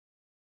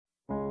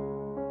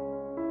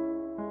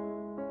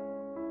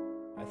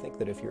think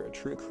that if you're a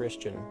true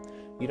Christian,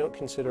 you don't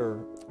consider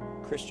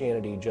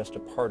Christianity just a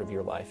part of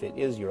your life. It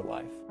is your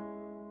life.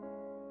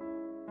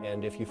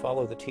 And if you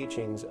follow the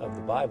teachings of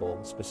the Bible,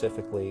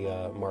 specifically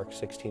Mark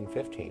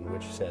 16:15,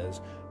 which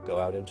says, go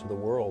out into the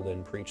world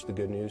and preach the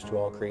good news to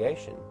all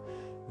creation,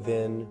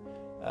 then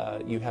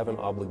you have an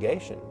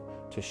obligation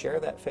to share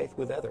that faith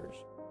with others.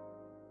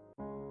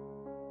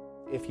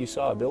 If you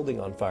saw a building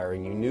on fire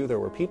and you knew there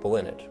were people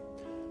in it,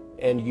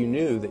 and you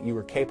knew that you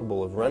were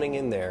capable of running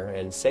in there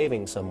and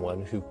saving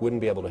someone who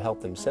wouldn't be able to help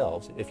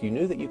themselves, if you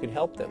knew that you could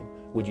help them,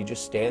 would you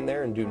just stand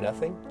there and do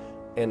nothing?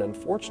 And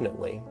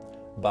unfortunately,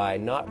 by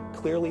not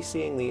clearly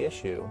seeing the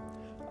issue,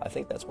 I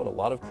think that's what a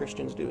lot of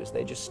Christians do, is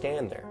they just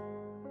stand there.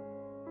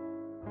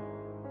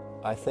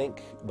 I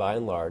think, by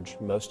and large,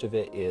 most of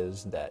it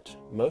is that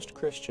most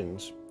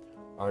Christians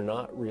are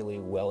not really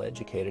well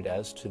educated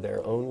as to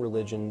their own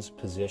religion's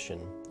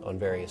position on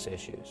various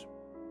issues.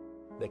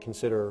 They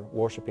consider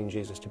worshiping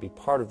Jesus to be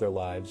part of their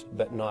lives,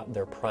 but not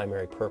their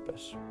primary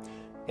purpose.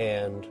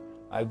 And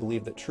I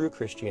believe that true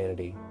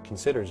Christianity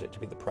considers it to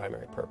be the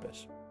primary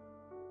purpose.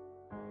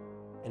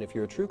 And if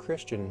you're a true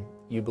Christian,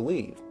 you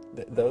believe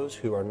that those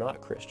who are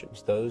not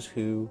Christians, those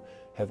who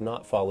have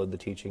not followed the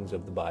teachings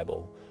of the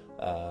Bible,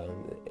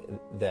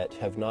 that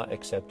have not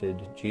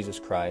accepted Jesus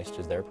Christ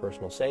as their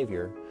personal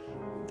Savior,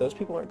 those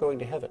people aren't going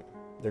to heaven.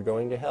 They're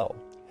going to hell.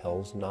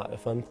 Hell's not a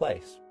fun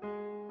place.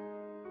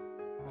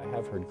 I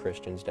have heard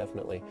Christians,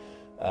 definitely,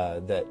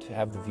 that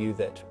have the view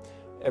that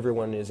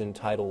everyone is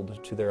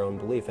entitled to their own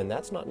belief, and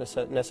that's not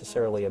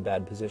necessarily a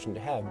bad position to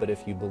have, but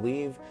if you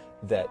believe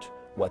that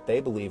what they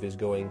believe is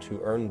going to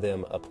earn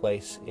them a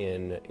place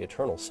in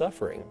eternal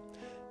suffering,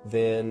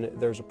 then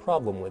there's a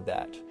problem with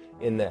that,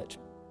 in that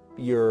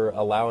you're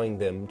allowing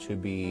them to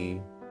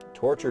be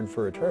tortured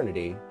for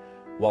eternity,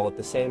 while at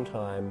the same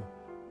time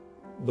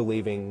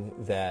believing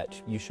that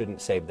you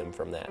shouldn't save them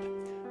from that.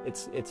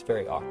 It's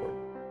very awkward.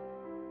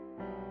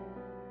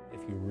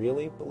 If you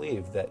really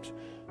believe that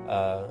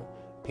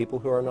people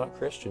who are not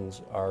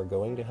Christians are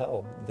going to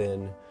hell,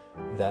 then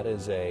that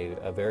is a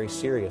very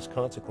serious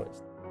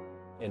consequence.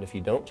 And if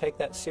you don't take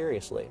that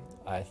seriously,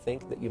 I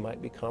think that you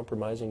might be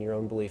compromising your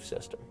own belief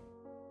system.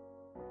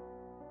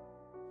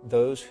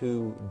 Those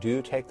who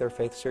do take their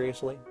faith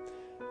seriously,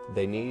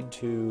 they need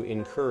to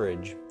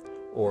encourage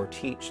or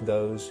teach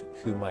those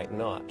who might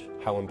not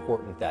how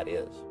important that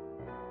is.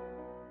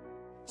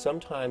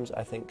 Sometimes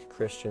I think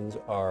Christians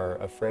are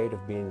afraid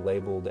of being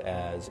labeled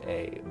as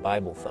a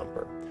Bible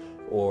thumper,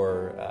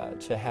 or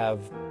to have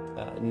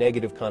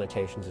negative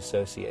connotations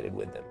associated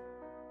with them.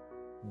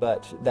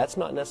 But that's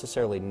not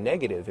necessarily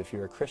negative if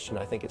you're a Christian.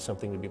 I think it's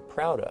something to be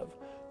proud of.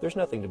 There's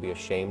nothing to be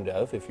ashamed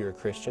of if you're a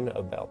Christian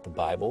about the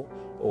Bible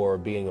or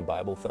being a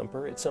Bible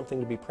thumper. It's something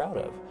to be proud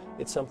of.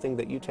 It's something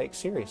that you take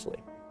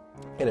seriously.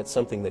 And it's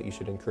something that you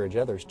should encourage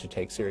others to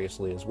take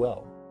seriously as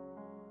well.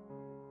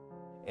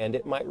 And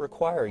it might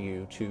require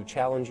you to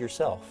challenge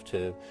yourself,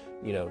 to,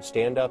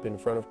 stand up in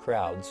front of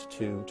crowds,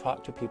 to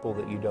talk to people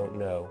that you don't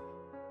know.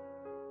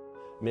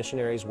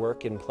 Missionaries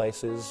work in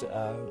places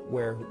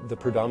where the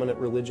predominant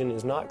religion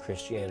is not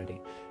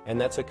Christianity, and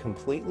that's a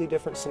completely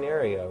different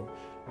scenario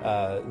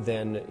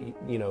than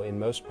in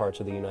most parts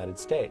of the United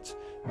States.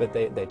 But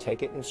they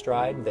take it in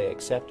stride, they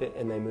accept it,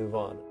 and they move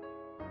on.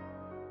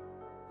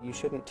 You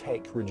shouldn't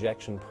take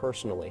rejection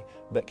personally,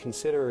 but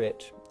consider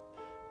it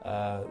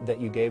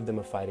that you gave them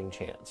a fighting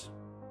chance.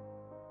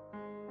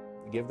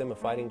 Give them a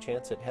fighting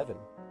chance at heaven,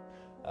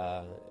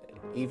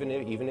 even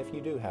if you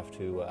do have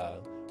to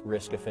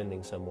risk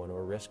offending someone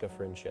or risk a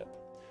friendship.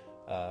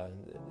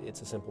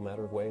 It's a simple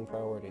matter of weighing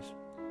priorities.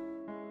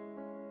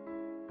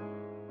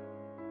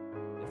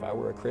 If I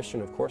were a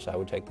Christian, of course I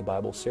would take the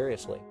Bible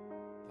seriously.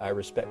 I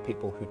respect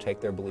people who take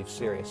their beliefs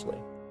seriously.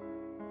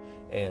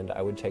 And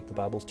I would take the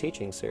Bible's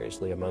teachings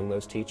seriously. Among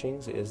those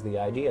teachings is the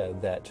idea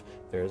that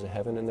there is a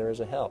heaven and there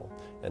is a hell.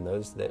 And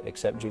those that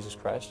accept Jesus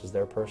Christ as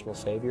their personal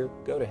Savior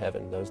go to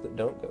heaven. Those that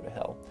don't go to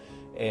hell.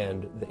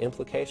 And the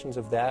implications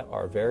of that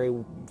are very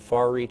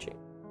far-reaching.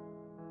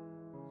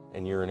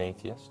 And you're an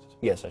atheist?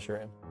 Yes, I sure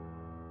am.